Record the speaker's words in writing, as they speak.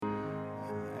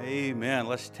Amen.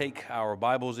 Let's take our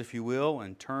Bibles, if you will,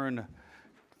 and turn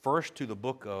first to the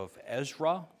book of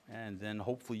Ezra, and then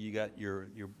hopefully you got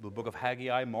the book of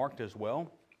Haggai marked as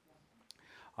well.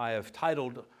 I have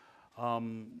titled,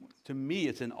 to me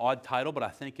it's an odd title, but I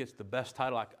think it's the best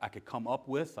title I could come up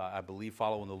with, I believe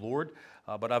following the Lord.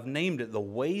 But I've named it The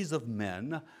Ways of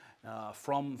Men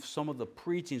from some of the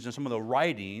preachings and some of the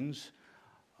writings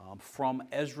from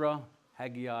Ezra,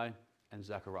 Haggai, and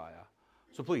Zechariah.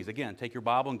 So please, again, take your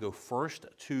Bible and go first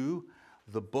to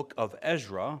the book of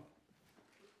Ezra.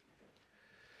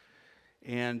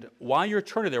 And while you're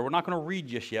turning there, we're not going to read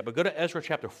just yet, but go to Ezra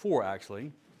chapter 4,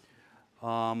 actually.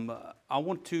 While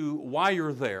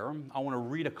you're there, I want to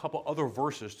read a couple other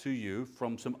verses to you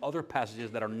from some other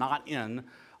passages that are not in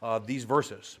these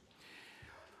verses.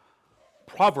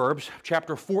 Proverbs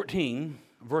chapter 14,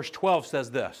 verse 12 says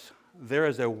this: "There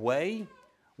is a way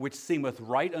which seemeth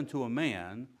right unto a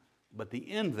man, but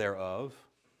the end thereof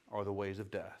are the ways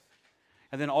of death."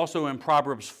 And then also in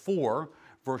Proverbs 4,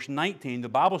 verse 19, the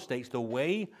Bible states, "The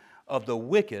way of the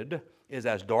wicked is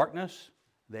as darkness,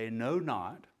 they know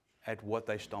not at what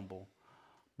they stumble."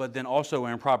 But then also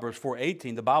in Proverbs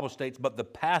 4:18, the Bible states, "But the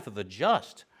path of the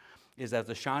just is as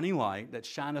the shining light that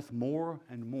shineth more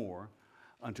and more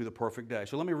unto the perfect day."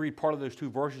 So let me read part of those two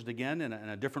verses again in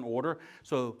a different order.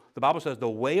 So the Bible says, "The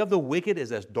way of the wicked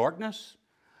is as darkness,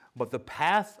 but the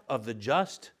path of the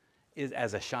just is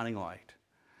as a shining light."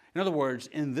 In other words,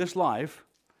 in this life,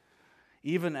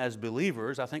 even as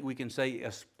believers, I think we can say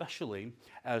especially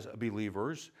as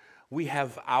believers, we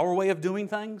have our way of doing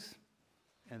things,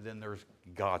 and then there's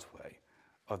God's way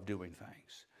of doing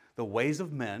things. The ways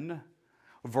of men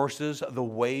versus the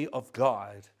way of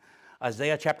God.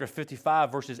 Isaiah chapter 55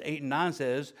 verses 8 and 9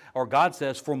 says, or God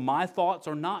says, "For my thoughts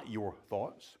are not your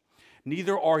thoughts,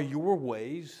 neither are your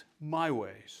ways my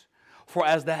ways. For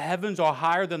as the heavens are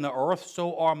higher than the earth,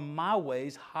 so are my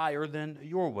ways higher than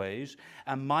your ways,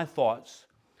 and my thoughts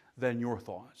than your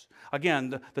thoughts."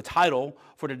 Again, the title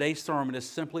for today's sermon is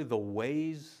simply "The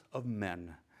Ways of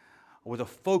Men," with a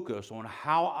focus on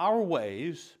how our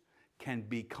ways can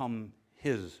become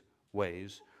His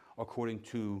ways according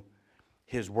to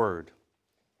His Word.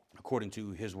 According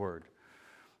to His Word.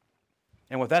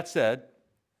 And with that said,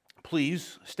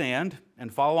 please stand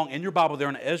and follow along in your Bible there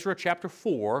in Ezra chapter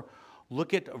 4.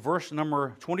 Look at verse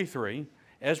number 23.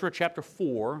 Ezra chapter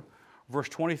 4, verse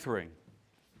 23.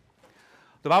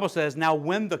 The Bible says, "Now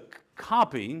when the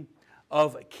copy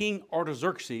of King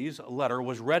Artaxerxes' letter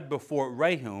was read before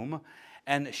Rehum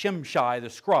and Shimshai the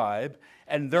scribe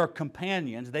and their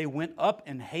companions, they went up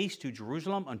in haste to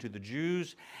Jerusalem unto the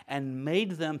Jews and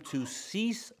made them to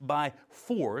cease by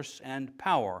force and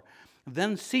power.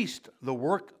 Then ceased the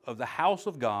work of the house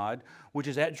of God, which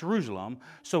is at Jerusalem.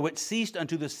 So it ceased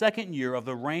unto the second year of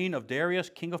the reign of Darius,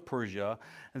 king of Persia."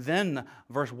 Then,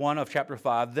 verse 1 of chapter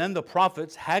 5, "Then the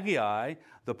prophets Haggai,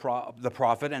 the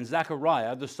prophet, and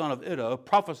Zechariah, the son of Iddo,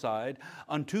 prophesied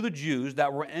unto the Jews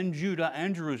that were in Judah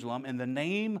and Jerusalem in the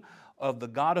name of the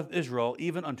God of Israel,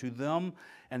 even unto them.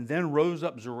 And then rose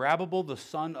up Zerubbabel, the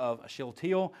son of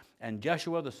Shealtiel, and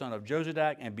Jeshua, the son of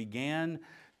Jozadak, and began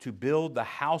to build the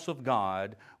house of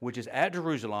God, which is at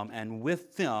Jerusalem, and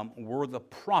with them were the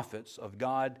prophets of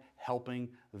God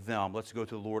helping them." Let's go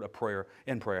to the Lord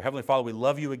in prayer. Heavenly Father, we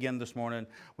love you again this morning.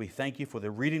 We thank you for the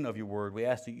reading of your word. We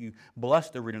ask that you bless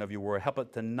the reading of your word. Help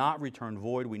it to not return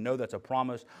void. We know that's a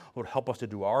promise. Lord, help us to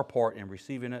do our part in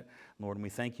receiving it. Lord, and we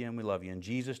thank you and we love you. In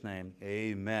Jesus' name,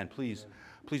 amen. Please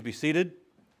be seated.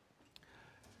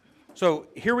 So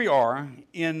here we are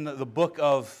in the book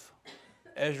of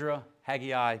Ezra,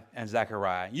 Haggai, and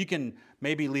Zechariah. You can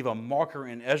maybe leave a marker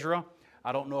in Ezra.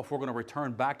 I don't know if we're going to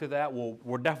return back to that.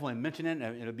 We're definitely mentioning it,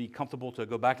 and it'll be comfortable to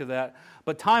go back to that.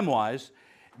 But time-wise,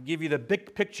 give you the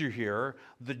big picture here.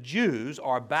 The Jews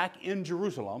are back in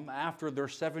Jerusalem after their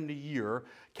 70-year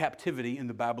captivity in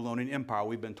the Babylonian Empire.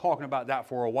 We've been talking about that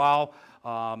for a while.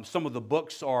 Some of the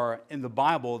books are in the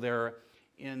Bible. They're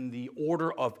in the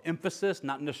order of emphasis,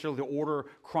 not necessarily the order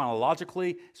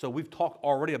chronologically. So we've talked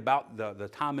already about the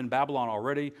time in Babylon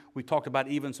already. We talked about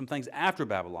even some things after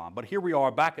Babylon. But here we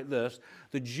are back at this.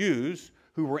 The Jews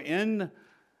who were in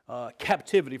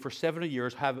captivity for 70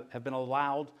 years have been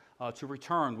allowed to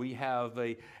return. We have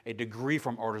a decree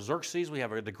from Artaxerxes. We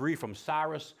have a decree from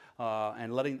Cyrus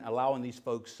and allowing these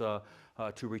folks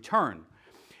to return.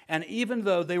 And even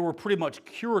though they were pretty much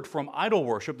cured from idol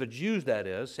worship, the Jews that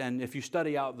is, and if you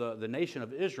study out the nation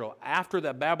of Israel, after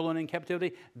that Babylonian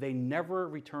captivity, they never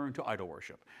returned to idol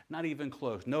worship. Not even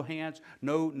close. No hands,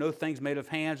 no things made of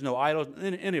hands, no idols,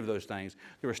 any of those things.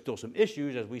 There were still some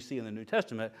issues, as we see in the New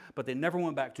Testament, but they never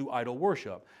went back to idol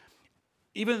worship.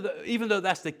 even though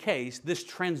that's the case, this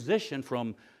transition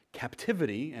from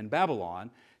captivity in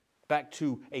Babylon back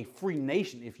to a free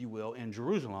nation, if you will, in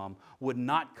Jerusalem would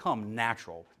not come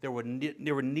natural. There would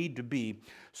need to be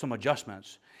some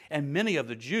adjustments. And many of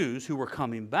the Jews who were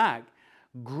coming back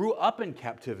grew up in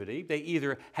captivity. They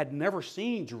either had never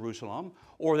seen Jerusalem,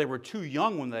 or they were too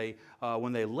young when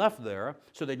they left there,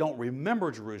 so they don't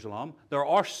remember Jerusalem. There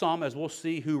are some, as we'll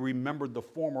see, who remembered the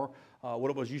former,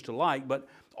 what it was used to like. But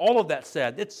all of that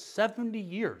said, it's 70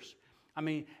 years. I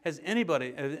mean, has any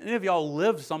of y'all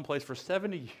lived someplace for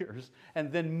 70 years and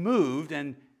then moved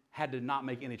and had to not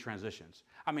make any transitions?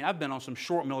 I mean, I've been on some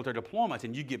short military deployments,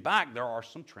 and you get back, there are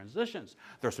some transitions.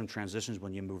 There are some transitions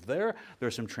when you move there. There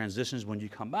are some transitions when you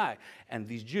come back. And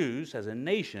these Jews, as a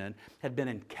nation, had been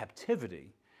in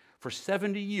captivity for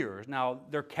 70 years. Now,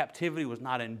 their captivity was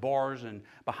not in bars and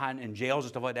in jails and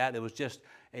stuff like that. It was just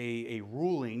a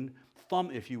ruling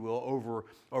thumb, if you will,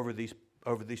 over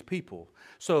these people.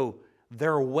 So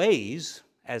their ways,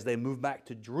 as they moved back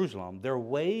to Jerusalem, their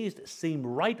ways seemed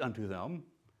right unto them,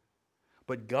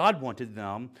 but God wanted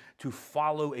them to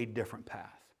follow a different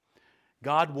path.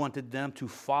 God wanted them to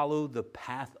follow the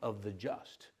path of the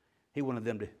just. He wanted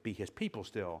them to be His people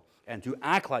still and to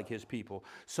act like His people.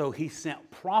 So He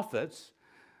sent prophets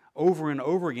over and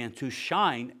over again to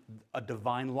shine a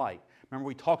divine light. Remember,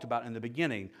 we talked about in the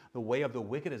beginning, the way of the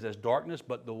wicked is as darkness,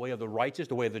 but the way of the righteous,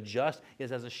 the way of the just,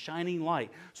 is as a shining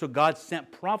light. So God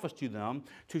sent prophets to them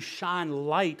to shine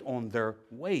light on their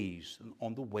ways,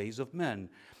 on the ways of men.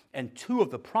 And two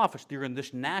of the prophets during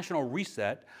this national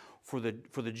reset for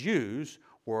the Jews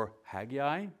were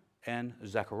Haggai and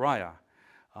Zechariah.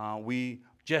 We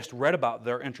just read about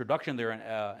their introduction there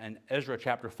in Ezra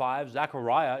chapter 5.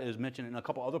 Zechariah is mentioned in a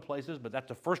couple other places, but that's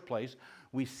the first place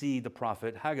we see the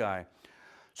prophet Haggai.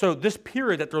 So this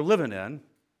period that they're living in,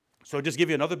 so just give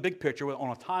you another big picture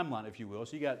on a timeline, if you will.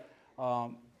 So you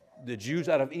got the Jews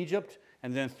out of Egypt,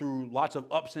 and then through lots of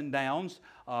ups and downs,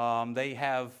 they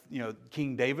have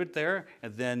King David there,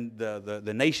 and then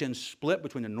the nation split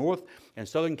between the north and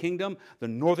southern kingdom. The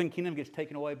northern kingdom gets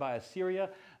taken away by Assyria.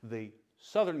 The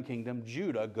southern kingdom,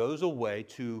 Judah, goes away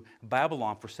to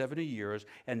Babylon for 70 years,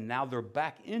 and now they're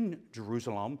back in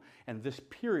Jerusalem, and this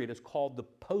period is called the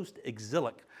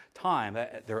post-exilic time.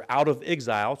 They're out of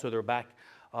exile, so they're back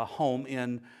home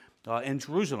in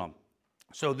Jerusalem.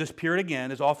 So this period, again,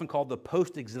 is often called the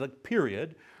post-exilic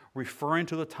period, referring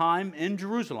to the time in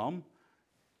Jerusalem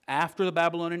after the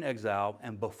Babylonian exile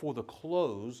and before the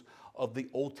close of the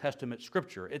Old Testament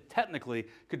Scripture. It technically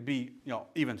could be,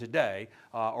 even today,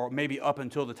 or maybe up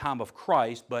until the time of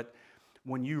Christ, but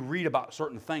when you read about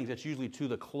certain things, it's usually to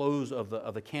the close of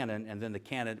the canon, and then the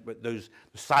canon, but those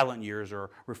silent years are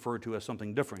referred to as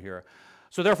something different here.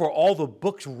 So therefore, all the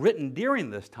books written during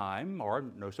this time are,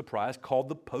 no surprise, called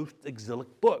the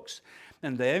post-exilic books.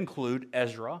 And they include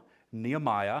Ezra,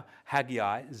 Nehemiah,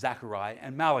 Haggai, Zechariah,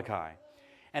 and Malachi.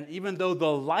 And even though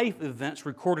the life events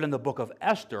recorded in the book of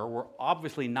Esther were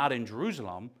obviously not in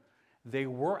Jerusalem, they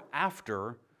were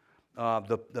after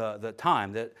the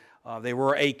time that they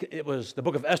were the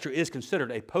book of Esther is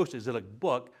considered a post-exilic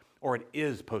book, or it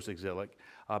is post-exilic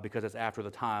because it's after the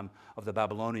time of the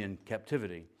Babylonian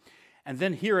captivity. And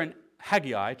then here in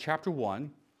Haggai chapter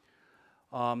 1,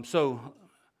 so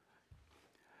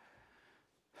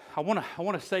I want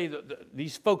to say that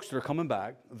these folks that are coming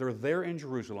back, they're there in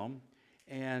Jerusalem,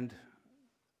 and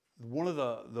one of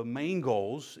the main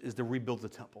goals is to rebuild the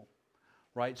temple,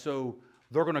 right? So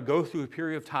they're going to go through a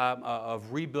period of time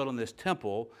of rebuilding this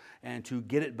temple and to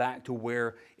get it back to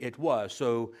where it was.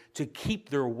 So to keep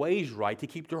their ways right, to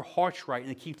keep their hearts right,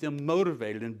 and to keep them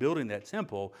motivated in building that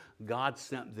temple, God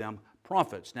sent them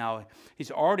prophets. Now,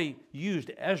 He's already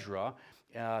used Ezra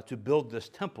to build this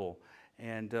temple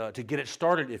and to get it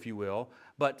started, if you will.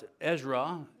 But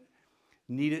Ezra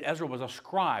was a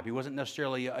scribe. He wasn't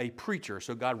necessarily a preacher.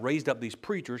 So God raised up these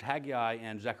preachers, Haggai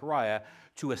and Zechariah,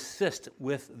 to assist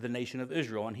with the nation of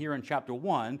Israel. And here in chapter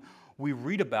 1, we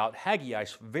read about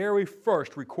Haggai's very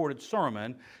first recorded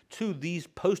sermon to these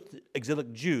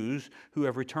post-exilic Jews who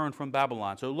have returned from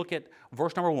Babylon. So look at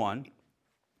verse number 1.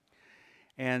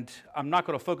 And I'm not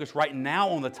going to focus right now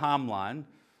on the timeline.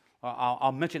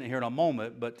 I'll mention it here in a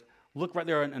moment, but look right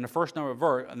there in the first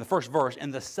verse.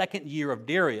 In the second year of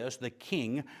Darius, the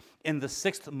king, in the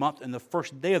 6th month, in the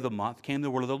first day of the month, came the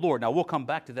word of the Lord. Now, we'll come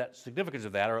back to that significance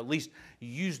of that, or at least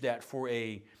use that for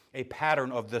a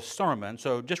pattern of this sermon.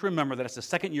 So just remember that it's the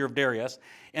 2nd year of Darius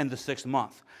in the 6th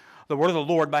month. The word of the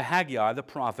Lord by Haggai, the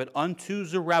prophet, unto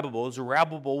Zerubbabel.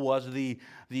 Zerubbabel was the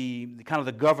kind of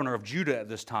the governor of Judah at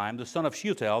this time, the son of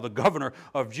Shealtiel, the governor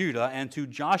of Judah, and to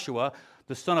Joshua,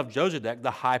 the son of Josedek,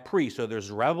 the high priest. So there's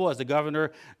Zerubbabel as the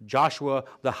governor, Joshua,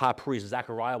 the high priest.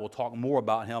 Zechariah will talk more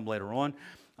about him later on.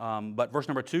 But verse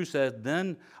number 2 says,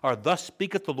 thus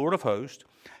speaketh the Lord of hosts,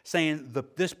 saying,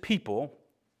 this people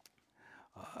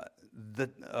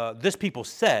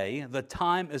say, the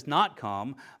time is not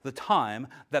come, the time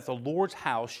that the Lord's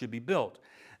house should be built.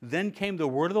 Then came the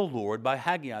word of the Lord by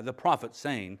Haggai the prophet,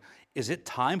 saying, is it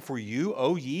time for you,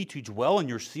 O ye, to dwell in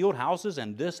your sealed houses,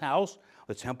 and this house,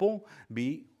 the temple,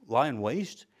 be lying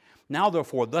waste? Now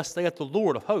therefore, thus saith the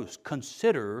Lord of hosts,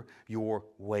 consider your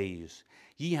ways.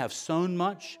 Ye have sown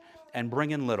much, and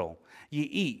bring in little. Ye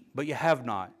eat, but ye have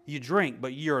not. Ye drink,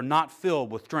 but ye are not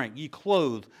filled with drink. Ye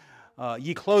clothe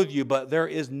you, but there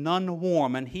is none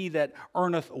warm. And he that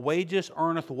earneth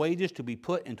wages to be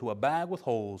put into a bag with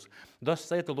holes. Thus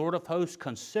saith the Lord of hosts,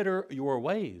 consider your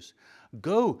ways.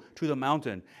 Go to the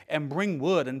mountain, and bring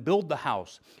wood, and build the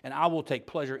house, and I will take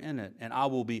pleasure in it, and I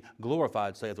will be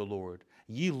glorified, saith the Lord.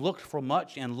 Ye looked for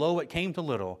much, and lo, it came to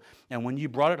little. And when ye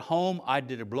brought it home, I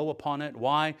did a blow upon it.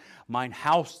 Why? Mine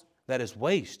house that is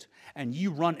waste, and ye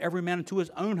run every man into his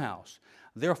own house.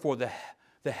 Therefore the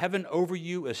heaven over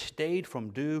you is stayed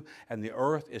from dew, and the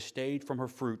earth is stayed from her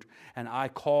fruit. And I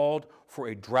called for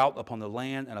a drought upon the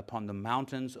land, and upon the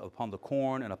mountains, upon the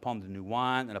corn, and upon the new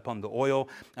wine, and upon the oil,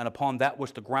 and upon that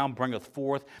which the ground bringeth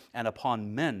forth, and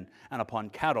upon men, and upon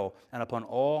cattle, and upon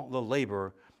all the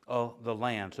labor of the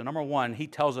land. So number one, he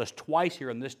tells us twice here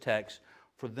in this text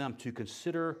for them to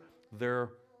consider their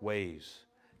ways.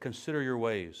 Consider your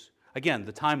ways. Again,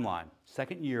 the timeline,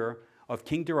 second year of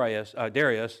King Darius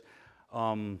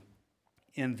in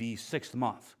the 6th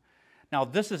month. Now,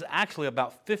 this is actually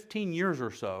about 15 years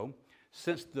or so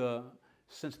since the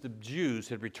Jews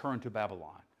had returned to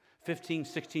Babylon. 15,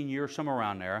 16 years, somewhere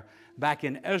around there. Back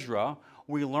in Ezra,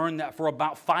 we learned that for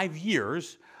about 5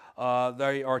 years,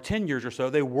 or 10 years or so,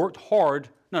 they worked hard.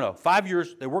 5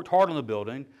 years, they worked hard on the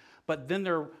building, but then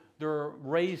there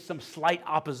raised some slight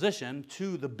opposition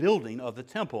to the building of the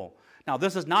temple. Now,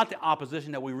 this is not the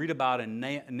opposition that we read about in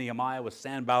Nehemiah with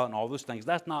Sanballat and all those things.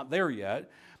 That's not there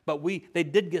yet. But they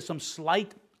did get some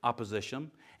slight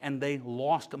opposition, and they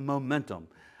lost momentum.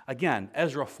 Again,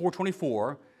 Ezra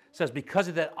 4:24 says, because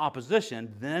of that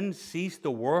opposition, then ceased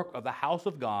the work of the house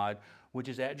of God, which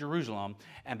is at Jerusalem.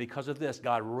 And because of this,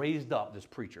 God raised up this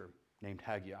preacher named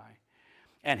Haggai.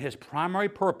 And his primary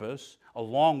purpose,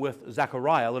 along with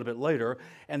Zechariah a little bit later,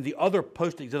 and the other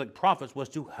post-exilic prophets, was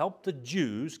to help the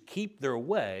Jews keep their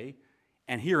way,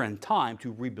 and here in time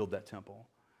to rebuild that temple.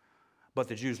 But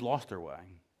the Jews lost their way.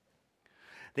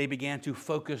 They began to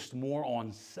focus more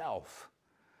on self,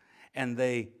 and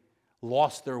they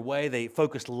lost their way. They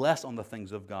focused less on the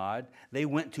things of God. They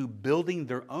went to building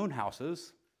their own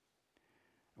houses,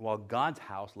 while God's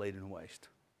house laid in waste.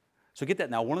 So get that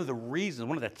now. One of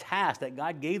the tasks that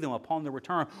God gave them upon their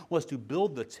return was to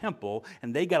build the temple,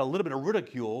 and they got a little bit of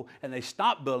ridicule, and they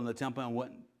stopped building the temple and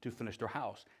went to finish their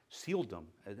house. Sealed them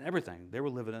and everything. They were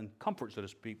living in comfort, so to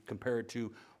speak, compared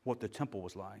to what the temple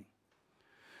was like.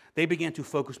 They began to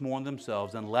focus more on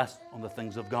themselves and less on the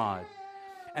things of God.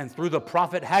 And through the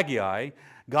prophet Haggai,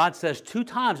 God says 2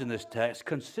 times in this text,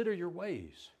 consider your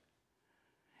ways.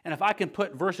 And if I can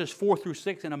put verses 4 through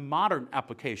 6 in a modern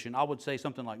application, I would say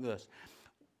something like this.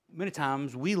 Many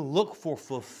times we look for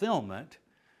fulfillment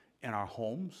in our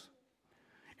homes,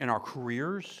 in our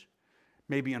careers,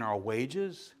 maybe in our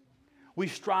wages. We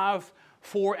strive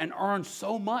for and earn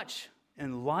so much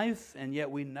in life, and yet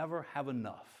we never have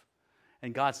enough.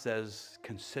 And God says,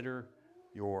 consider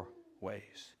your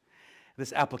ways.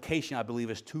 This application, I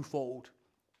believe, is twofold.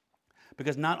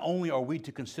 Because not only are we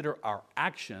to consider our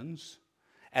actions,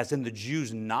 as in the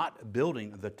Jews not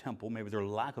building the temple, maybe their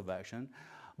lack of action,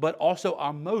 but also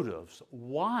our motives.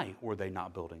 Why were they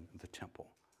not building the temple?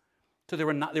 So they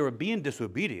were being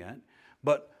disobedient,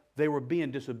 but they were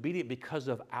being disobedient because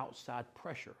of outside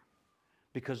pressure,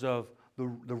 because of the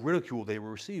ridicule they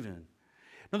were receiving.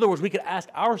 In other words, we could ask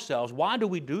ourselves, why do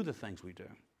we do the things we do?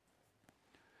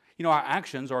 You know, our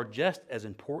actions are just as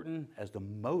important as the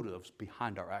motives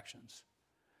behind our actions.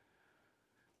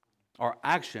 Our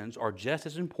actions are just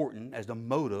as important as the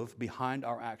motive behind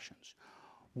our actions.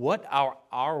 What are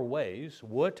our ways?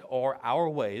 What are our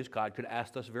ways? God could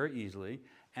ask us very easily.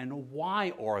 And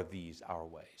why are these our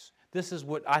ways? This is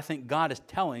what I think God is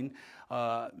telling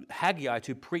Haggai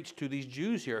to preach to these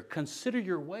Jews here. Consider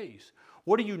your ways.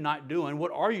 What are you not doing?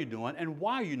 What are you doing? And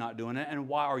why are you not doing it? And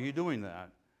why are you doing that?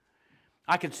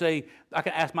 I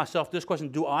can ask myself this question.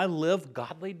 Do I live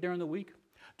godly during the week?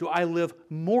 Do I live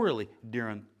morally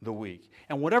during the week?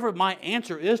 And whatever my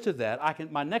answer is to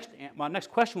that, my next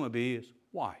question would be is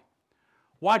why?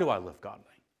 Why do I live godly?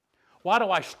 Why do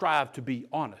I strive to be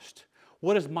honest?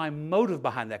 What is my motive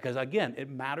behind that? Because again, it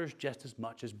matters just as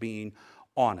much as being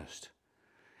honest.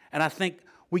 And I think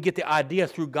we get the idea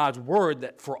through God's word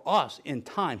that for us in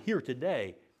time, here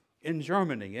today, in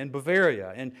Germany, in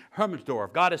Bavaria, in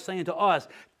Hermannsdorf, God is saying to us,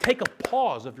 take a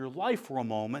pause of your life for a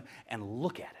moment and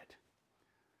look at it.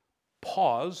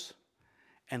 Pause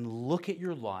and look at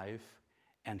your life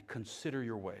and consider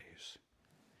your ways.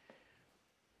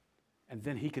 And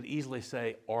then he could easily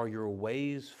say, are your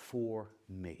ways for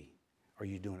me? Are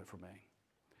you doing it for me?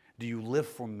 Do you live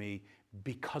for me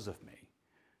because of me?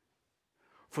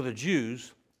 For the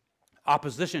Jews,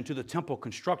 opposition to the temple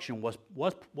construction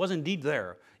was indeed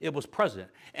there. It was present.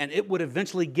 And it would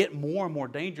eventually get more and more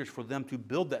dangerous for them to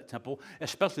build that temple,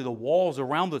 especially the walls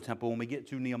around the temple when we get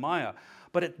to Nehemiah.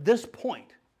 But at this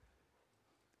point,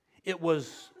 it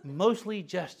was mostly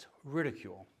just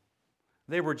ridicule.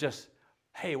 They were just,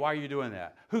 hey, why are you doing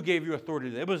that? Who gave you authority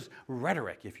to do that? It was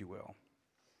rhetoric, if you will.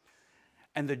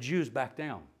 And the Jews backed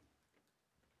down.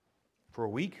 For a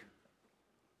week?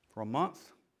 For a month?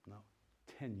 No,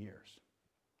 10 years.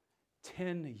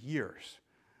 10 years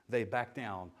they backed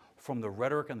down from the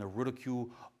rhetoric and the ridicule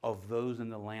of those in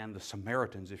the land, the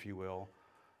Samaritans, if you will.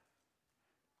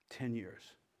 10 years.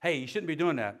 Hey, you shouldn't be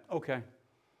doing that. Okay.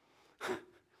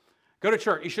 Go to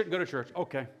church. You shouldn't go to church.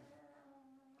 Okay.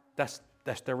 That's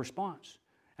their response.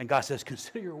 And God says,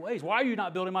 consider your ways. Why are you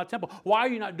not building my temple? Why are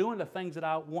you not doing the things that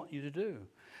I want you to do?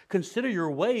 Consider your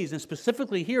ways, and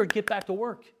specifically here, get back to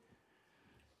work.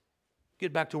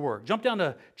 Get back to work. Jump down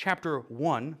to chapter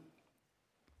 1,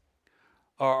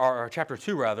 or chapter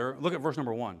 2, rather. Look at verse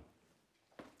number 1.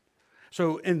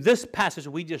 So in this passage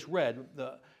we just read,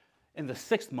 in the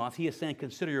 6th month, he is saying,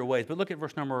 consider your ways. But look at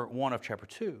verse number 1 of chapter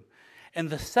 2. In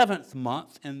the 7th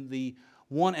month, in the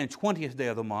 21st day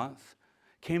of the month,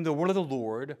 came the word of the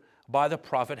Lord by the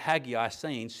prophet Haggai,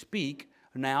 saying, speak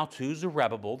now to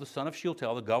Zerubbabel, the son of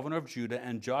Shealtiel, the governor of Judah,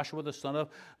 and Joshua, the son of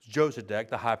Josedek,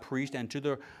 the high priest, and to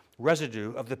the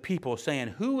residue of the people, saying,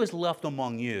 who is left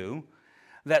among you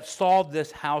that saw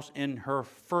this house in her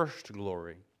first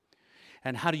glory?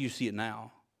 And how do you see it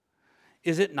now?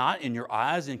 Is it not in your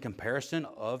eyes in comparison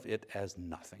of it as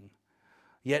nothing?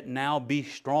 Yet now be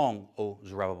strong, O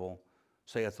Zerubbabel,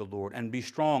 saith the Lord, and be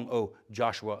strong, O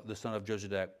Joshua, the son of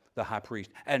Josedek, the high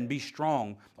priest, and be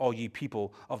strong, all ye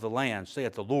people of the land,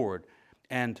 saith the Lord,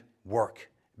 and work.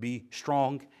 Be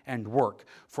strong and work,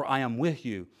 for I am with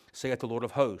you, saith the Lord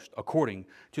of hosts, according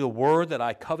to the word that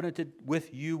I covenanted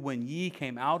with you when ye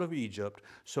came out of Egypt,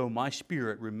 so my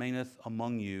spirit remaineth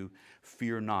among you,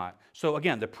 fear not. So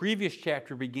again, the previous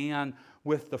chapter began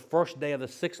with the first day of the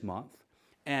 6th month,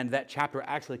 and that chapter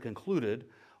actually concluded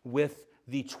with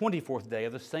the 24th day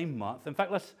of the same month. In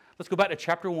fact, let's go back to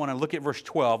chapter 1 and look at verse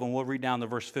 12, and we'll read down to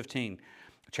verse 15.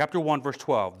 Chapter 1, verse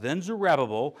 12. Then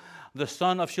Zerubbabel, the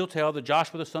son of Shealtiel, the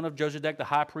Joshua, the son of Josedek, the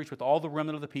high priest, with all the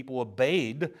remnant of the people,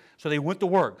 obeyed. So they went to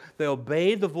work. They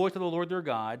obeyed the voice of the Lord their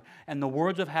God and the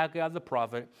words of Haggai the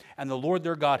prophet, and the Lord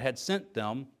their God had sent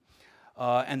them.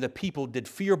 And the people did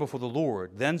fear before the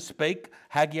Lord. Then spake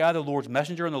Haggai, the Lord's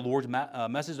messenger, and the Lord's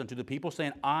message unto the people,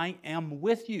 saying, I am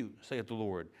with you, saith the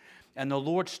Lord. And the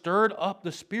Lord stirred up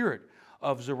the spirit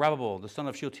of Zerubbabel, the son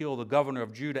of Shealtiel, the governor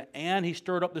of Judah, and he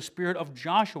stirred up the spirit of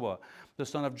Joshua, the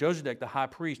son of Josedek, the high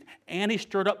priest, and he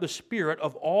stirred up the spirit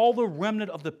of all the remnant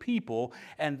of the people,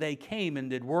 and they came and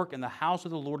did work in the house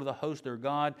of the Lord of the hosts their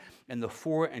God in the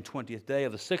 24th day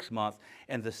of the 6th month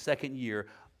and the 2nd year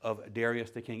of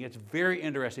Darius the king. It's very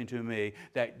interesting to me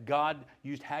that God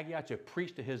used Haggai to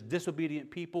preach to his disobedient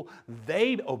people.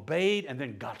 They obeyed, and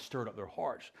then God stirred up their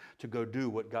hearts to go do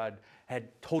what God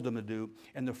had told them to do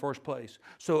in the first place.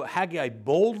 So Haggai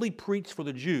boldly preached for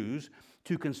the Jews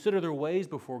to consider their ways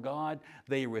before God.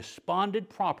 They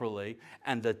responded properly,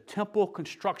 and the temple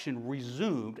construction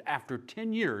resumed after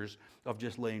 10 years of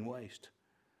just laying waste.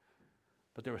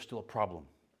 But there was still a problem.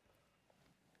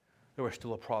 There was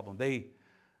still a problem.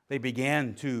 They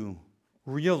began to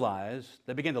realize,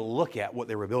 they began to look at what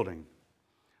they were building.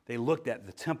 They looked at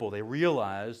the temple. They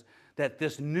realized that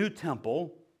this new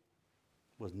temple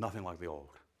was nothing like the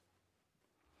old.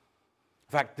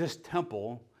 In fact, this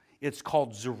temple, it's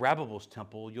called Zerubbabel's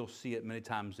temple. You'll see it many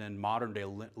times in modern day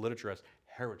literature as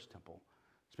Herod's temple.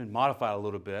 It's been modified a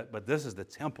little bit, but this is the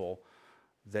temple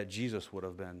that Jesus would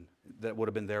have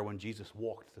been there when Jesus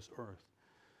walked this earth.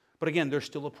 But again, there's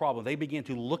still a problem. They began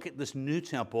to look at this new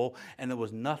temple, and it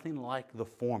was nothing like the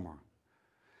former.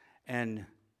 And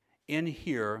in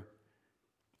here,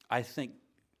 I think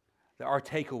that our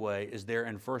takeaway is there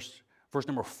in verse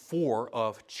number 4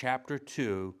 of chapter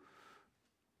 2.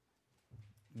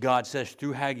 God says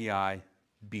through Haggai,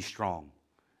 be strong.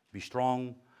 Be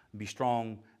strong, Be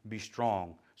strong, be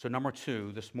strong. So number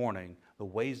 2 this morning, the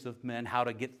ways of men, how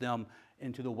to get them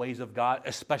into the ways of God,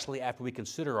 especially after we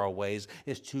consider our ways,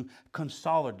 is to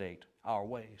consolidate our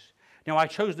ways. Now, I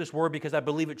chose this word because I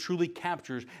believe it truly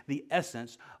captures the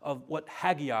essence of what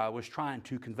Haggai was trying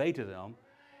to convey to them,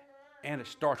 and it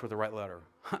starts with the right letter.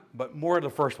 But more of the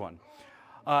first one.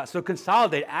 So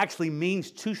consolidate actually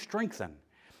means to strengthen.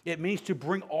 It means to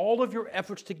bring all of your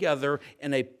efforts together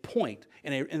in a point,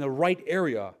 in the right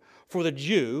area. For the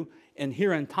Jew, and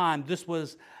here in time, this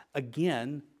was,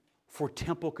 again, for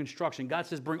temple construction. God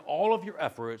says, bring all of your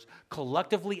efforts,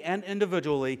 collectively and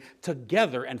individually,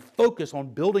 together and focus on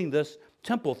building this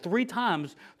temple. 3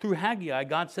 times through Haggai,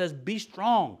 God says, be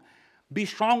strong. Be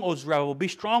strong, O Zerubbabel. Be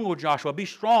strong, O Joshua. Be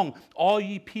strong, all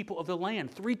ye people of the land.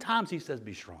 3 times he says,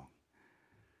 be strong.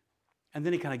 And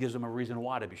then he kind of gives them a reason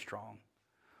why to be strong.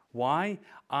 Why?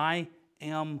 I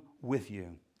am with you,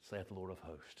 saith the Lord of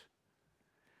hosts.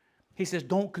 He says,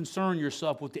 don't concern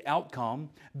yourself with the outcome.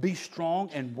 Be strong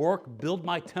and work. Build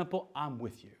my temple. I'm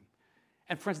with you.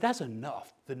 And friends, that's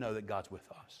enough to know that God's with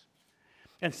us.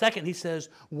 And second, he says,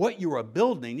 what you are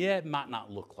building, yeah, it might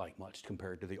not look like much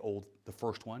compared to the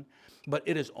first one, but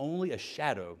it is only a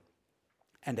shadow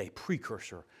and a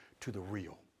precursor to the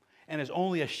real. And is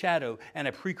only a shadow and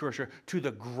a precursor to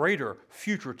the greater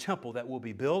future temple that will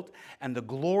be built. And the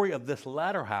glory of this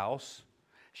latter house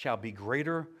shall be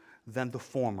greater than the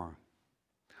former.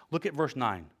 Look at verse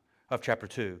 9 of chapter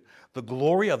 2. The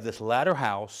glory of this latter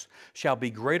house shall be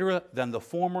greater than the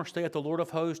former, saith the Lord of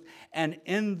hosts, and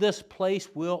in this place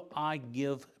will I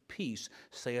give peace,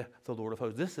 saith the Lord of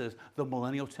hosts. This is the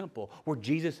millennial temple where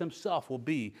Jesus himself will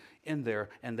be in there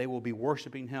and they will be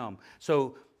worshiping him.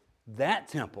 So that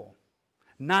temple,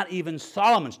 not even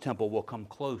Solomon's temple, will come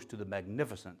close to the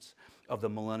magnificence of the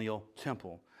millennial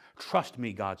temple. Trust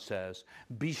me, God says.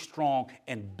 Be strong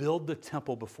and build the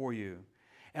temple before you.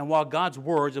 And while God's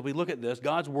words, if we look at this,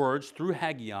 God's words through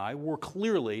Haggai were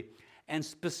clearly and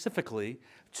specifically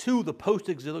to the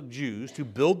post-exilic Jews to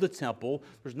build the temple.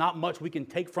 There's not much we can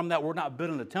take from that. We're not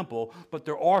building the temple, but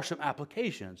there are some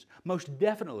applications. Most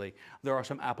definitely, there are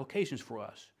some applications for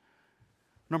us.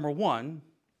 Number 1,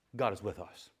 God is with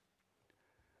us.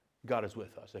 God is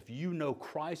with us. If you know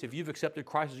Christ, if you've accepted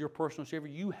Christ as your personal Savior,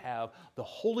 you have the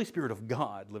Holy Spirit of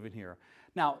God living here.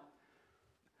 Now,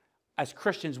 as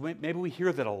Christians, maybe we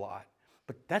hear that a lot,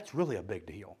 but that's really a big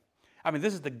deal. I mean,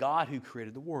 this is the God who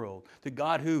created the world, the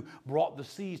God who brought the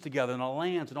seas together and the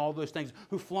lands and all those things,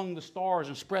 who flung the stars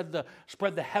and spread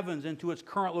the heavens into its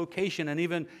current location and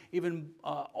even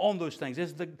on those things.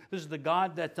 This is the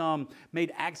God that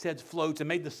made axe heads floats and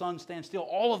made the sun stand still.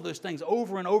 All of those things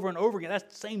over and over and over again.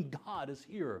 That's the same God is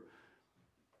here,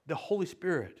 the Holy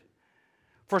Spirit.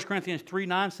 1 Corinthians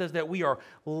 3:9 says that we are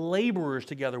laborers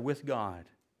together with God.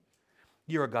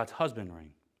 You are God's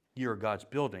husbandry. You are God's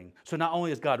building. So not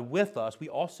only is God with us, we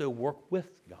also work with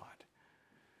God.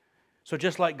 So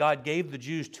just like God gave the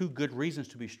Jews 2 good reasons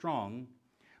to be strong,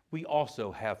 we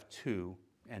also have 2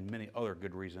 and many other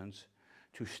good reasons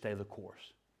to stay the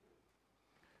course.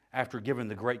 After giving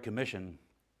the Great Commission,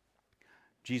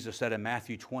 Jesus said in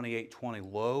Matthew 28:20,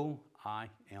 "Lo, I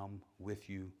am with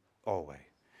you always,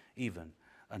 even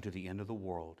unto the end of the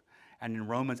world." And in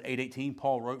Romans 8:18,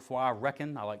 Paul wrote, "For I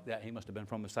reckon," I like that, he must have been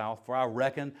from the South, "For I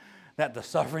reckon that the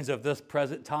sufferings of this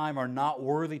present time are not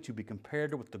worthy to be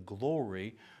compared with the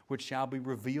glory which shall be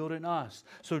revealed in us."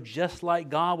 So just like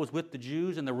God was with the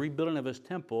Jews in the rebuilding of his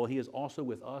temple, he is also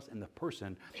with us in the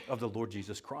person of the Lord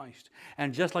Jesus Christ.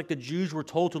 And just like the Jews were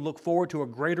told to look forward to a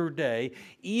greater day,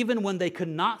 even when they could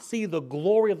not see the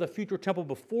glory of the future temple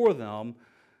before them,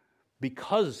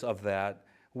 because of that,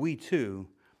 we too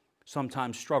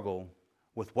sometimes struggle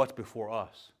with what's before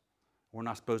us. We're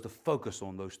not supposed to focus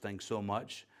on those things so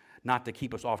much, not to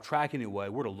keep us off track anyway.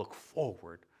 We're to look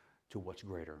forward to what's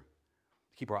greater.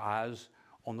 Keep our eyes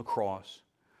on the cross,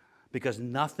 because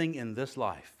nothing in this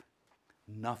life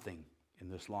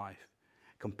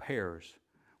compares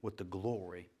with the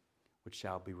glory which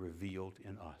shall be revealed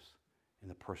in us in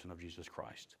the person of Jesus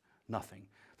Christ. Nothing.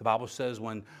 The Bible says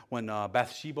when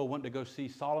Bathsheba went to go see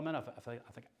Solomon, I think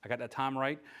I got that time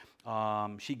right,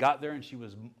 she got there and she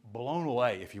was blown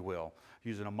away, if you will,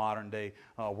 using a modern day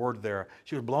word there.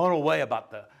 She was blown away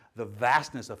about the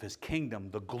vastness of his kingdom,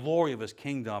 the glory of his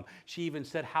kingdom. She even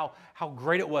said how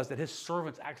great it was that his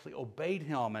servants actually obeyed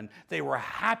him and they were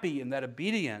happy in that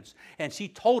obedience. And she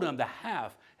told him, the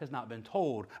half has not been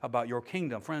told about your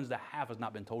kingdom. Friends, the half has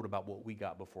not been told about what we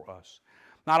got before us.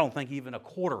 I don't think even a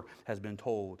quarter has been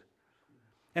told.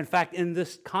 In fact, in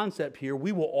this concept here,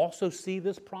 we will also see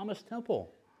this promised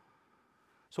temple.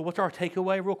 So what's our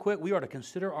takeaway real quick? We are to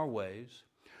consider our ways.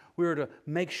 We are to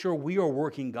make sure we are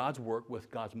working God's work with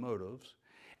God's motives.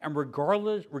 And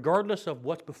regardless of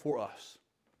what's before us,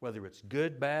 whether it's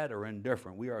good, bad, or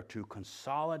indifferent, we are to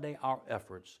consolidate our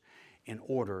efforts in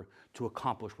order to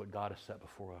accomplish what God has set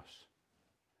before us.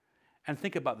 And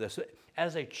think about this.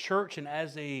 As a church and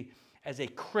as a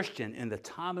Christian in the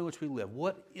time in which we live,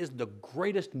 what is the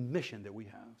greatest mission that we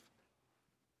have?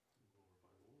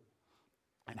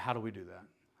 And how do we do that?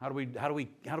 How do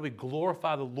we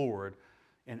glorify the Lord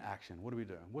in action? What do we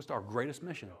do? What's our greatest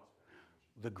mission?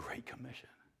 The Great Commission.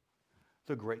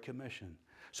 The Great Commission.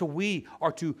 So we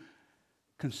are to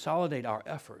consolidate our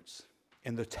efforts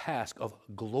in the task of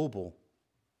global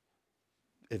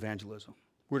evangelism.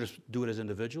 We're to do it as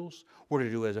individuals. We're to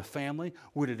do it as a family.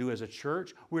 We're to do it as a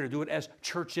church. We're to do it as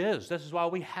churches. This is why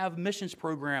we have missions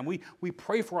program. We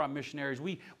pray for our missionaries.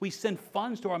 We send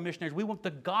funds to our missionaries. We want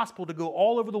the gospel to go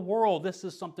all over the world. This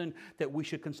is something that we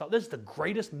should consolidate. This is the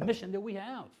greatest mission that we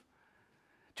have.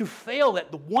 To fail at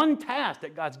the one task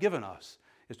that God's given us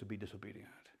is to be disobedient.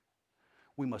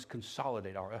 We must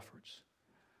consolidate our efforts.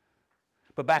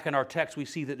 But back in our text, we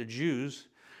see that the Jews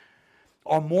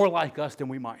are more like us than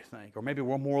we might think, or maybe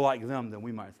we're more like them than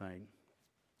we might think.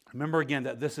 Remember again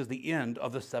that this is the end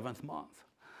of the 7th month.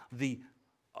 The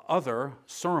other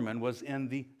sermon was in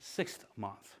the 6th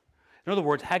month. In other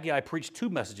words, Haggai preached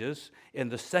 2 messages in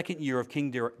the 2nd year of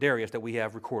King Darius that we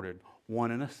have recorded,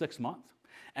 one in the 6th month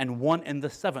and one in the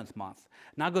 7th month.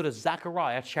 Now go to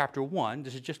Zechariah chapter 1.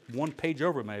 This is just one page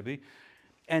over maybe.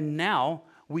 And now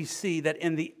we see that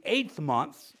in the 8th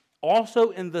month, also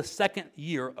in the 2nd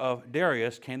year of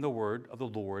Darius, came the word of the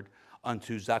Lord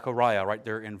unto Zechariah, right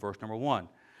there in verse number 1.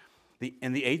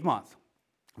 In the 8th month.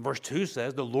 Verse 2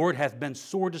 says, the Lord hath been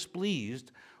sore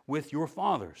displeased with your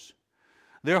fathers.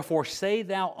 Therefore say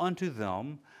thou unto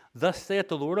them, thus saith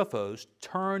the Lord of hosts,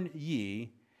 turn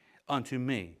ye unto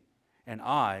me, and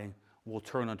I will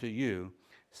turn unto you,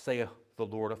 saith the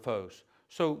Lord of hosts.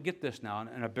 So get this now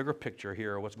in a bigger picture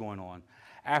here of what's going on.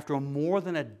 After more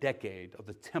than a decade of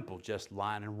the temple just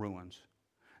lying in ruins,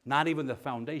 not even the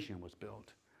foundation was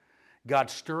built, God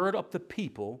stirred up the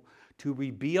people to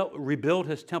rebuild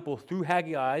his temple through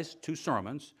Haggai's 2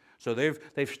 sermons. So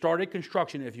they've started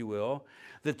construction, if you will.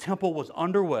 The temple was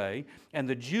underway, and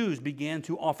the Jews began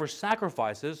to offer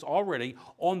sacrifices already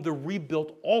on the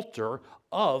rebuilt altar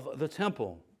of the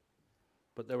temple.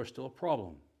 But there was still a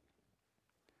problem.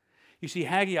 You see,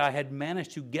 Haggai had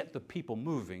managed to get the people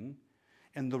moving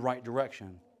in the right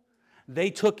direction. They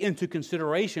took into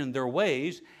consideration their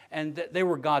ways and that they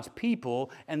were God's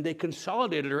people, and they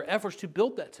consolidated their efforts to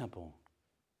build that temple.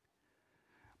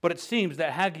 But it seems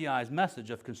that Haggai's message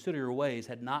of consider your ways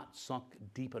had not sunk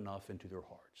deep enough into their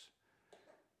hearts.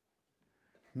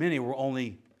 Many were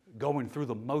only going through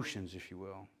the motions, if you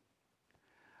will.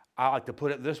 I like to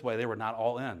put it this way, they were not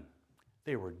all in.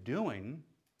 They were doing,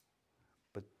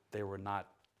 but they were not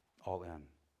all in.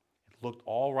 It looked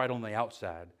all right on the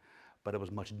outside, but it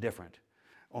was much different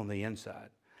on the inside.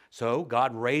 So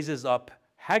God raises up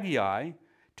Haggai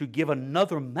to give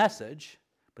another message,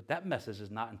 but that message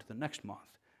is not until the next month.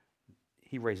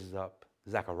 He raises up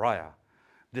Zechariah,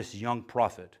 this young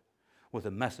prophet, with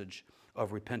a message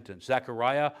of repentance.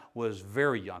 Zechariah was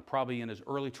very young, probably in his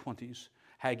early 20s,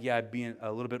 Haggai being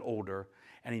a little bit older,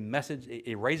 and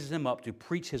he raises him up to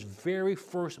preach his very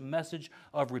first message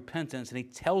of repentance, and he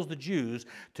tells the Jews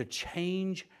to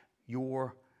change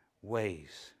your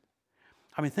ways.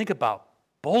 I mean, think about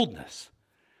boldness.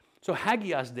 So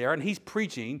Haggai's there, and he's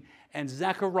preaching, and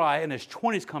Zechariah in his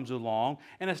 20s comes along,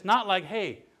 and it's not like,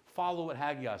 hey, follow what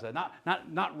Haggai said.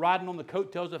 Not riding on the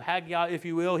coattails of Haggai, if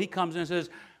you will. He comes in and says,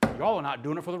 y'all are not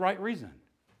doing it for the right reason.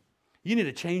 You need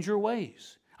to change your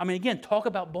ways. I mean, again, talk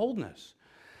about boldness.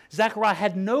 Zechariah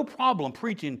had no problem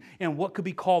preaching in what could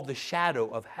be called the shadow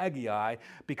of Haggai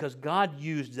because God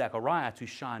used Zechariah to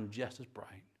shine just as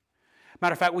bright.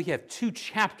 Matter of fact, we have 2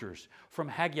 chapters from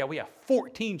Haggai. We have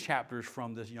 14 chapters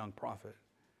from this young prophet.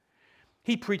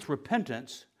 He preached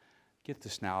repentance. Get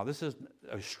this now. This is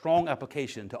a strong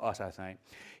application to us, I think.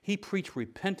 He preached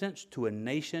repentance to a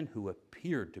nation who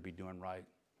appeared to be doing right.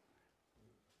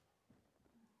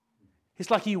 It's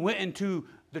like he went into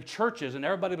the churches and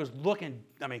everybody was looking,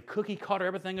 cookie cutter,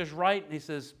 everything is right. And he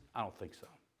says, I don't think so.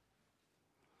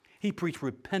 He preached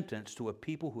repentance to a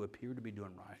people who appeared to be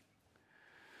doing right.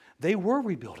 They were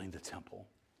rebuilding the temple.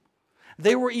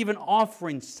 They were even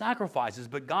offering sacrifices,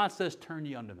 but God says, turn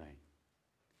ye unto me.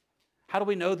 How do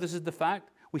we know this is the fact?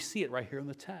 We see it right here in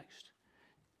the text.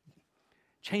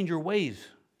 Change your ways,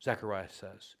 Zechariah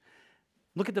says.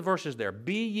 Look at the verses there.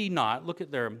 Be ye not, look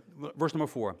at there, verse number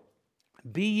 4.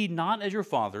 Be ye not as your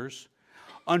fathers,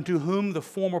 unto whom the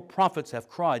former prophets have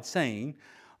cried, saying,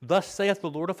 Thus saith the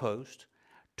Lord of hosts,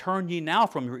 turn ye now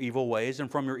from your evil ways and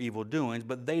from your evil doings.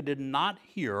 But they did not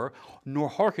hear nor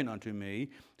hearken unto me,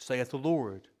 saith the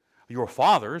Lord. Your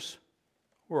fathers,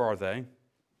 where are they?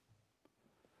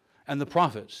 And the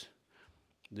prophets,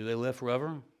 do they live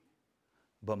forever?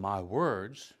 But my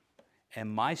words and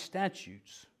my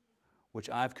statutes, which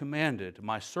I've commanded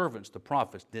my servants, the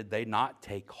prophets, did they not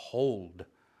take hold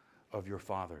of your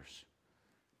fathers?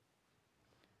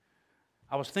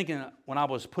 I was thinking when I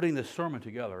was putting this sermon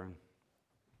together,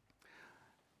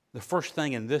 the first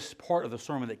thing in this part of the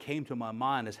sermon that came to my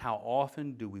mind is how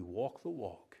often do we walk the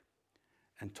walk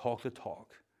and talk the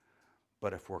talk,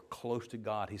 but if we're close to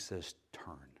God, He says,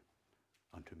 turn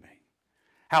unto me.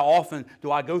 How often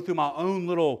do I go through my own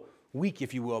little week,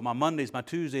 if you will, my Mondays, my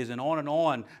Tuesdays, and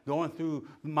on, going through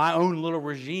my own little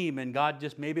regime, and God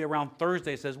just maybe around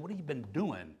Thursday says, what have you been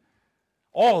doing?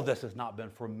 All of this has not been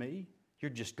for me.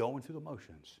 You're just going through the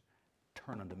motions.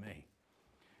 Turn unto me,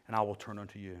 and I will turn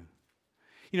unto you.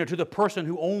 You know, to the person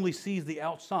who only sees the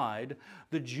outside,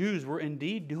 the Jews were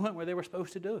indeed doing what they were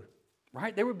supposed to do,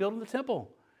 right? They were building the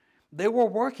temple. They were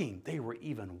working. They were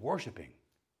even worshiping.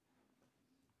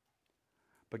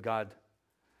 But God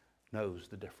knows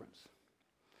the difference.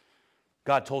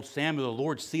 God told Samuel, the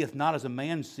Lord seeth not as a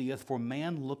man seeth, for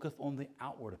man looketh on the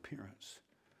outward appearance,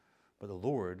 but the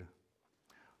Lord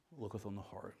looketh on the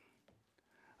heart.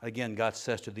 Again, God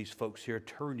says to these folks here,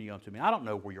 turn ye unto me. I don't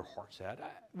know where your heart's at.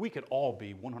 We could all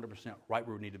be 100% right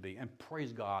where we need to be, and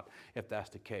praise God if that's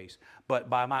the case. But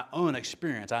by my own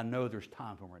experience, I know there's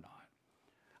times when we're not.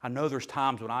 I know there's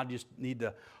times when I just need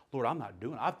to, Lord, I'm not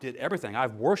doing it. I've did everything.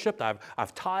 I've worshiped,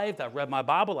 I've tithed, I've read my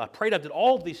Bible, I've prayed, I did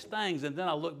all these things, and then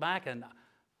I look back and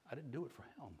I didn't do it for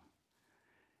Him.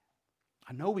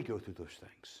 I know we go through those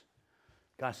things.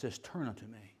 God says, turn unto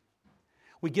me.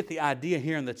 We get the idea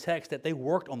here in the text that they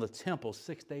worked on the temple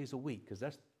 6 days a week, because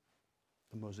that's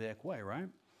the Mosaic way, right?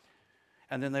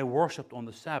 And then they worshiped on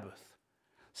the Sabbath.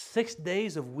 6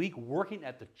 days a week working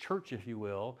at the church, if you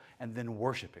will, and then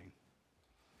worshiping.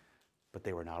 But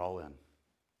they were not all in.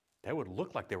 That would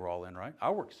look like they were all in, right?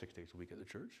 I worked 6 days a week at the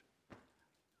church.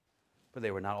 But they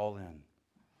were not all in. And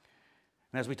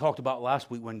as we talked about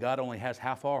last week, when God only has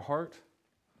half our heart,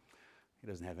 He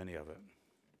doesn't have any of it.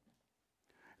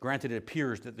 Granted, it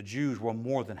appears that the Jews were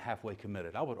more than halfway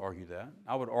committed. I would argue that.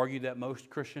 I would argue that most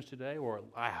Christians today, or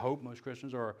I hope most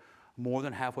Christians, are more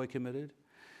than halfway committed.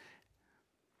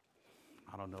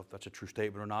 I don't know if that's a true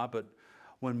statement or not, but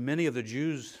when many of the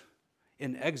Jews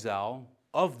in exile,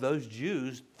 of those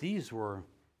Jews, these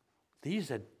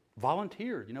had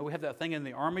volunteered. You know, we have that thing in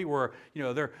the army where, you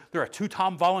know, they're a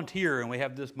two-time volunteer, and we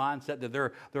have this mindset that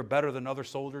they're better than other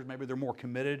soldiers. Maybe they're more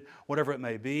committed, whatever it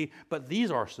may be. But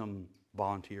these are some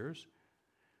volunteers.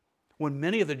 When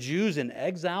many of the Jews in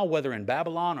exile, whether in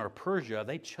Babylon or Persia,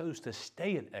 they chose to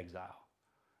stay in exile.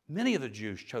 Many of the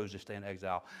Jews chose to stay in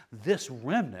exile. This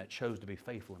remnant chose to be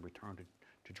faithful and return to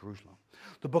Jerusalem.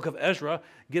 The book of Ezra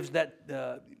gives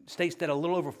states that a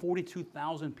little over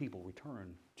 42,000 people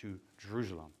returned to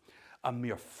Jerusalem, a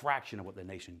mere fraction of what the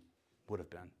nation would have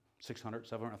been. 600,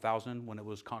 700,000 when it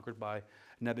was conquered by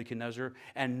Nebuchadnezzar.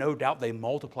 And no doubt they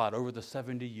multiplied over the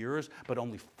 70 years, but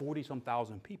only 40-some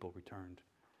thousand people returned.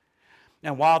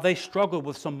 And while they struggled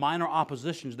with some minor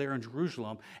oppositions there in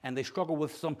Jerusalem, and they struggled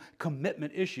with some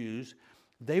commitment issues,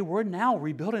 they were now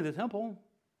rebuilding the temple.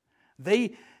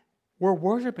 They were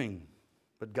worshiping.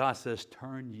 But God says,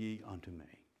 turn ye unto me.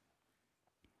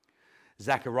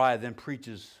 Zechariah then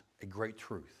preaches a great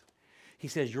truth. He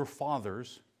says, your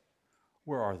fathers,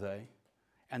 where are they?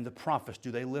 And the prophets,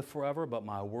 do they live forever? But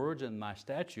my words and my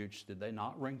statutes, did they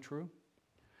not ring true?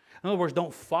 In other words,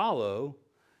 don't follow.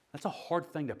 That's a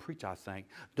hard thing to preach, I think.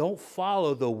 Don't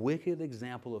follow the wicked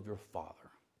example of your father.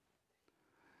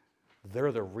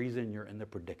 They're the reason you're in the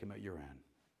predicament you're in.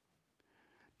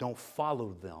 Don't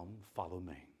follow them, follow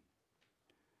me.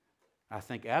 I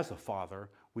think as a father,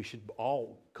 we should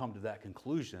all come to that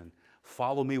conclusion.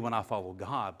 Follow me when I follow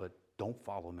God, but don't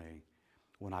follow me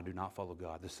when I do not follow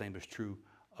God. The same is true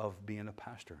of being a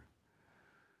pastor.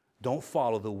 Don't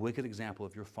follow the wicked example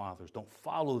of your fathers. Don't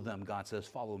follow them, God says,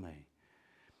 follow me.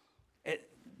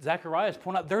 Zechariah is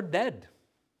pointing out they're dead.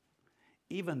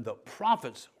 Even the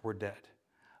prophets were dead.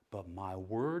 But my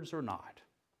words are not.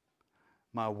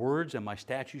 My words and my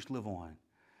statutes live on.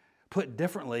 Put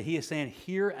differently, he is saying,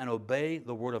 hear and obey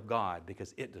the word of God,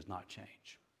 because it does not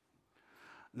change.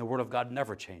 And the word of God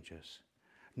never changes,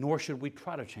 nor should we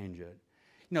try to change it.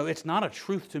 You know, it's not a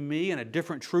truth to me and a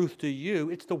different truth to you.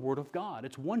 It's the word of God.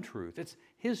 It's one truth. It's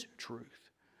His truth.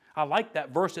 I like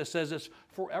that verse that says it's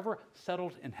forever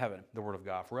settled in heaven, the word of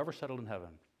God, forever settled in heaven.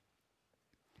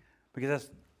 Because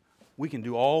We can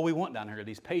do all we want down here.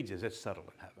 These pages, it's settled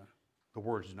in heaven. The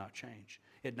words do not change.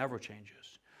 It never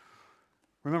changes.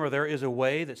 Remember, there is a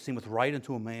way that seemeth right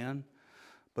unto a man,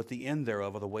 but the end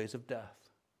thereof are the ways of death.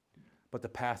 But the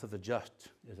path of the just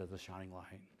is as a shining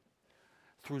light.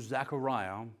 Through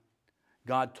Zechariah,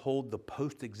 God told the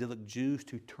post-exilic Jews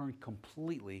to turn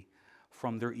completely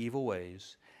from their evil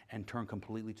ways and turn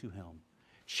completely to Him.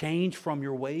 Change from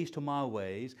your ways to my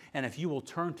ways, and if you will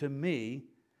turn to me,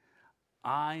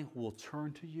 I will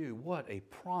turn to you. What a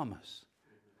promise.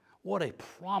 What a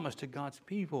promise to God's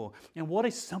people. And what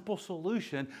a simple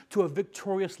solution to a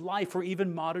victorious life for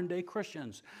even modern day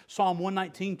Christians. Psalm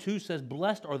 119:2 says,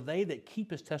 "Blessed are they that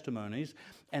keep His testimonies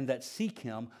and that seek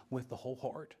Him with the whole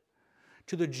heart."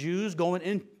 To the Jews going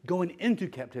into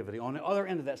captivity, on the other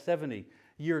end of that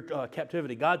 70-year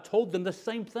captivity, God told them the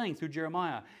same thing through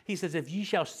Jeremiah. He says, "If ye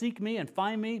shall seek me and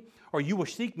find me, or you will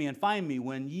seek me and find me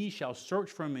when ye shall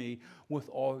search for me with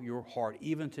all your heart."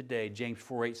 Even today, James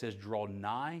 4:8 says, "Draw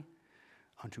nigh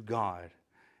unto God,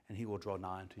 and He will draw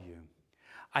nigh unto you."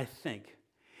 I think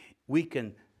we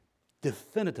can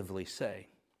definitively say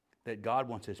that God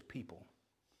wants His people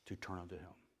to turn unto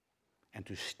Him and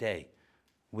to stay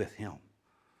with Him.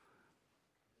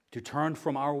 To turn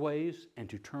from our ways and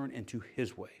to turn into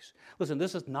His ways. Listen,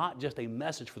 this is not just a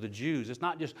message for the Jews. It's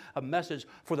not just a message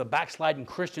for the backsliding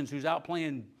Christians who's out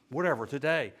playing whatever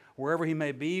today, wherever he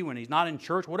may be, when he's not in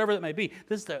church, whatever that may be.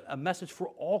 This is a message for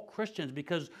all Christians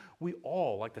because we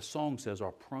all, like the song says,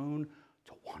 are prone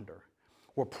to wander.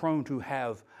 We're prone to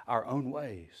have our own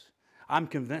ways. I'm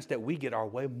convinced that we get our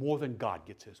way more than God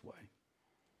gets His way.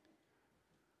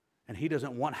 And He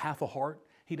doesn't want half a heart.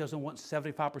 He doesn't want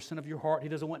 75% of your heart. He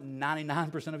doesn't want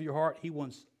 99% of your heart. He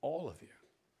wants all of you.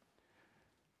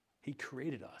 He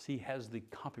created us. He has the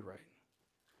copyright.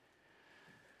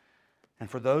 And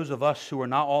for those of us who are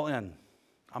not all in,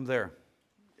 I'm there.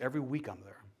 Every week I'm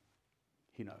there.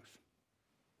 He knows.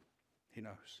 He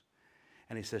knows.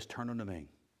 And He says, "Turn unto me,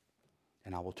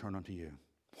 and I will turn unto you."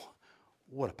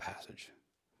 What a passage.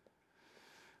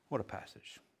 What a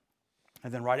passage.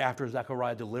 And then right after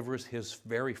Zechariah delivers his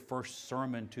very first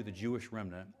sermon to the Jewish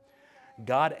remnant,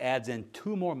 God adds in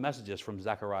two more messages from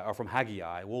Zechariah or from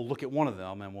Haggai. We'll look at one of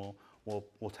them and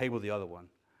we'll table the other one.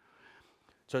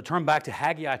 So turn back to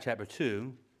Haggai chapter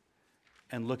 2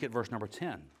 and look at verse number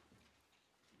 10.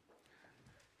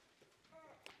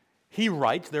 He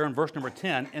writes there in verse number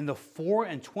 10, "In the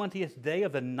 24th day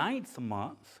of the 9th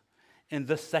month, in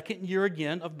the second year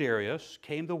again of Darius,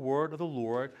 came the word of the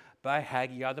Lord by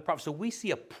Haggai the prophet." So we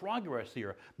see a progress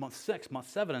here, month 6, month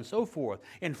 7, and so forth.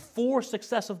 In 4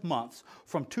 successive months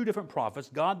from 2 different prophets,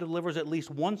 God delivers at least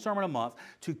 1 sermon a month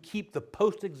to keep the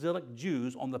post-exilic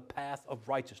Jews on the path of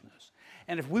righteousness.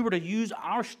 And if we were to use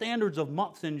our standards of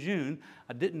months in June,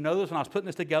 I didn't know this when I was putting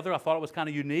this together, I thought it was kind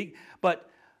of unique,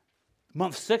 but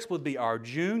month 6 would be our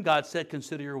June. God said,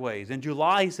 "Consider your ways." In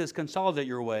July, He says, "Consolidate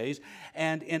your ways."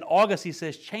 And in August, He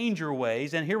says, "Change your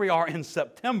ways." And here we are in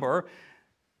September,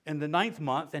 in the 9th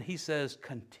month, and He says,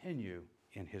 "Continue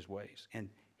in His ways," in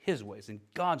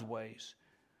God's ways.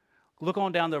 Look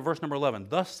on down to verse number 11.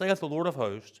 "Thus saith the Lord of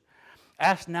hosts,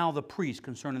 ask now the priest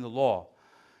concerning the law.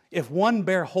 If one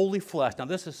bear holy flesh," now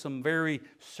this is some very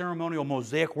ceremonial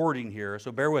Mosaic wording here,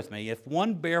 so bear with me. "If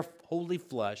one bear holy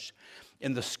flesh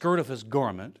in the skirt of his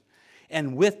garment,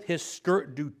 and with his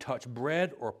skirt do touch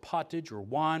bread or pottage or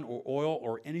wine or oil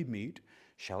or any meat,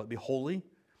 shall it be holy?"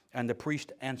 And the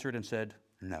priest answered and said,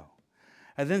 "No."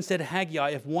 And then said Haggai,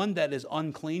 "If one that is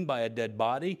unclean by a dead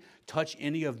body touch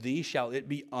any of these, shall it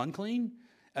be unclean?"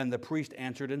 And the priest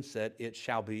answered and said, "It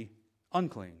shall be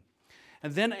unclean."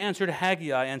 And then answered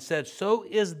Haggai and said, "So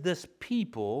is this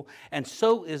people, and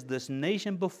so is this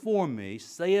nation before me,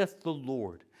 saith the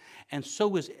Lord. And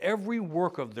so is every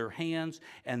work of their hands,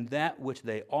 and that which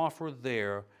they offer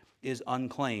there is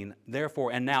unclean.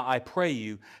 Therefore, and now I pray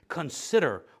you,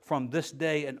 consider from this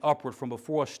day and upward from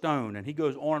before a stone." And he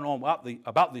goes on and on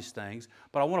about these things,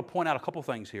 but I want to point out a couple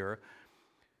things here.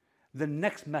 The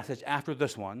next message after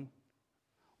this one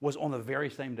was on the very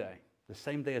same day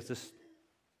as this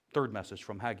third message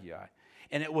from Haggai.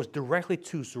 And it was directly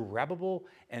to Zerubbabel,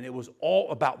 and it was all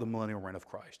about the millennial reign of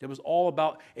Christ. It was all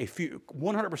about a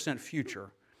 100%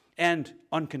 future and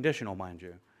unconditional, mind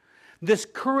you. This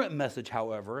current message,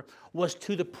 however, was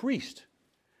to the priest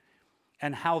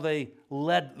and how they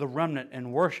led the remnant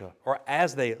in worship, or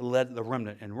as they led the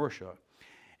remnant in worship.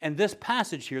 And this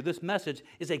passage here, this message,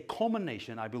 is a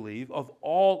culmination, I believe, of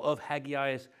all of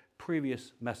Haggai's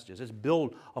previous messages. It's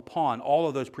built upon all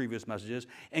of those previous messages,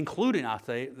 including,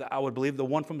 I would believe, the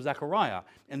one from Zechariah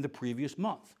in the previous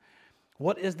month.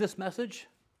 What is this message?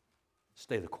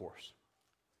 Stay the course.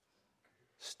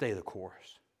 stay the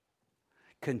course.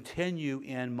 Continue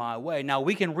in my way. Now,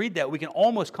 we can read that. We can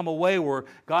almost come away where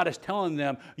God is telling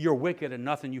them, you're wicked and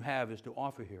nothing you have is to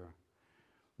offer here.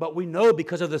 But we know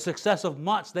because of the success of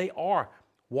months, they are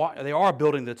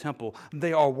building the temple.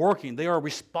 They are working. They are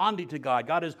responding to God.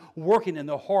 God is working in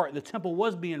their heart. The temple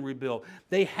was being rebuilt.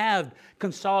 They have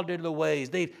consolidated the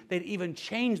ways. They've even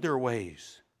changed their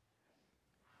ways.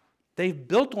 They've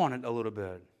built on it a little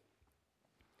bit.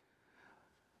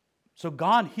 So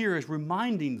God here is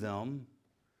reminding them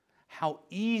how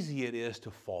easy it is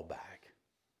to fall back.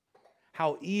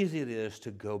 How easy it is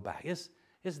to go back.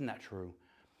 Isn't that true?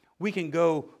 We can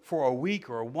go for a week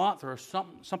or a month or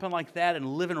something like that and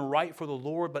live in right for the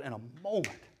Lord, but in a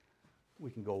moment,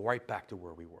 we can go right back to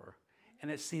where we were. And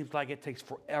it seems like it takes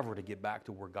forever to get back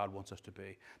to where God wants us to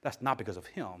be. That's not because of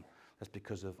Him. That's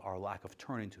because of our lack of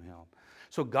turning to Him.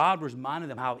 So God was reminding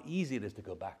them how easy it is to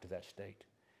go back to that state.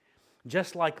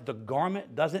 Just like the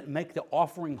garment doesn't make the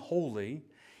offering holy,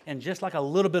 and just like a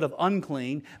little bit of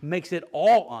unclean makes it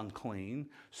all unclean,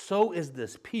 so is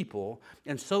this people,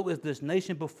 and so is this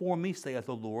nation before me, saith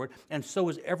the Lord, and so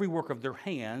is every work of their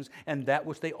hands, and that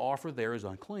which they offer there is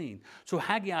unclean. So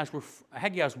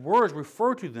Haggai's words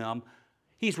refer to them,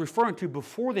 he's referring to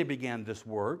before they began this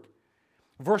work.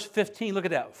 Verse 15, look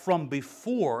at that. From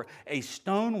before a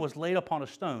stone was laid upon a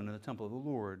stone in the temple of the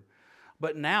Lord.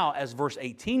 But now, as verse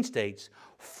 18 states,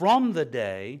 from the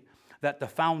day that the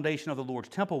foundation of the Lord's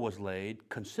temple was laid,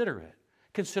 consider it.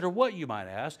 Consider what, you might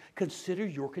ask? Consider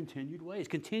your continued ways.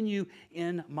 Continue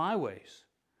in my ways.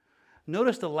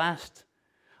 Notice the last,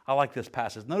 I like this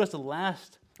passage. Notice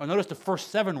the first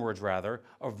 7 words, rather,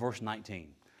 of verse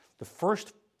 19. The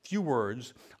first few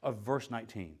words of verse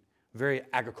 19, very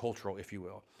agricultural, if you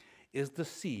will. Is the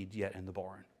seed yet in the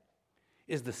barn?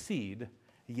 Is the seed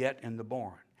yet in the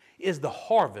barn? Is the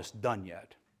harvest done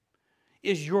yet?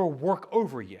 Is your work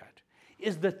over yet?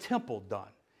 Is the temple done?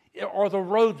 Are the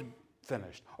roads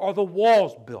finished? Are the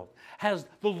walls built? Has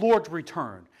the Lord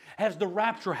returned? Has the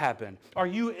rapture happened? Are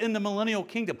you in the millennial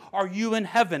kingdom? Are you in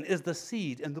heaven? Is the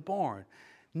seed in the barn?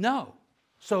 No.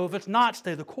 So if it's not,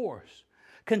 stay the course.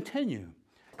 Continue.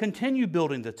 Continue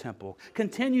building the temple.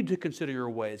 Continue to consider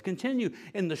your ways. Continue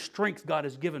in the strength God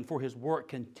has given for His work.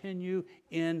 Continue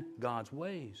in God's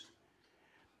ways.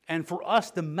 And for us,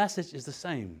 the message is the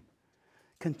same.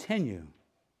 Continue.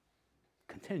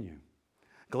 Continue.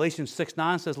 Galatians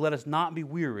 6:9 says, let us not be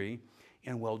weary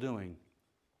in well-doing,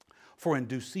 for in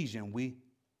due season we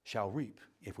shall reap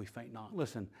if we faint not.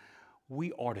 Listen,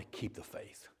 we are to keep the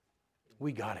faith.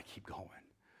 We got to keep going.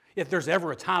 If there's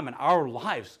ever a time in our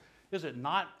lives, is it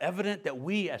not evident that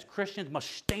we as Christians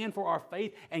must stand for our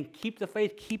faith and keep the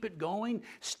faith, keep it going,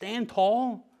 stand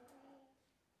tall?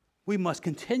 We must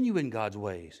continue in God's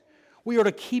ways. We are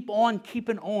to keep on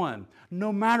keeping on,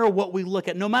 no matter what we look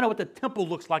at, no matter what the temple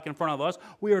looks like in front of us.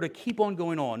 We are to keep on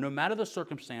going on, no matter the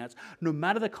circumstance, no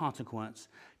matter the consequence.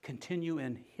 Continue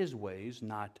in His ways,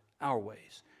 not our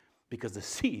ways, because the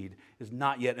seed is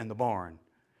not yet in the barn.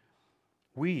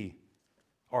 We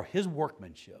are His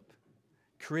workmanship,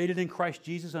 created in Christ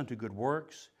Jesus unto good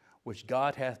works, which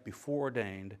God hath before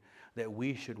ordained that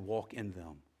we should walk in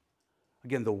them.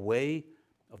 Again, the way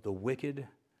of the wicked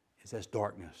is as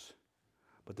darkness,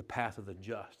 but the path of the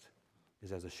just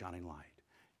is as a shining light.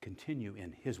 Continue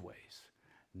in His ways,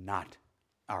 not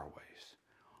our ways.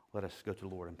 Let us go to the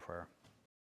Lord in prayer.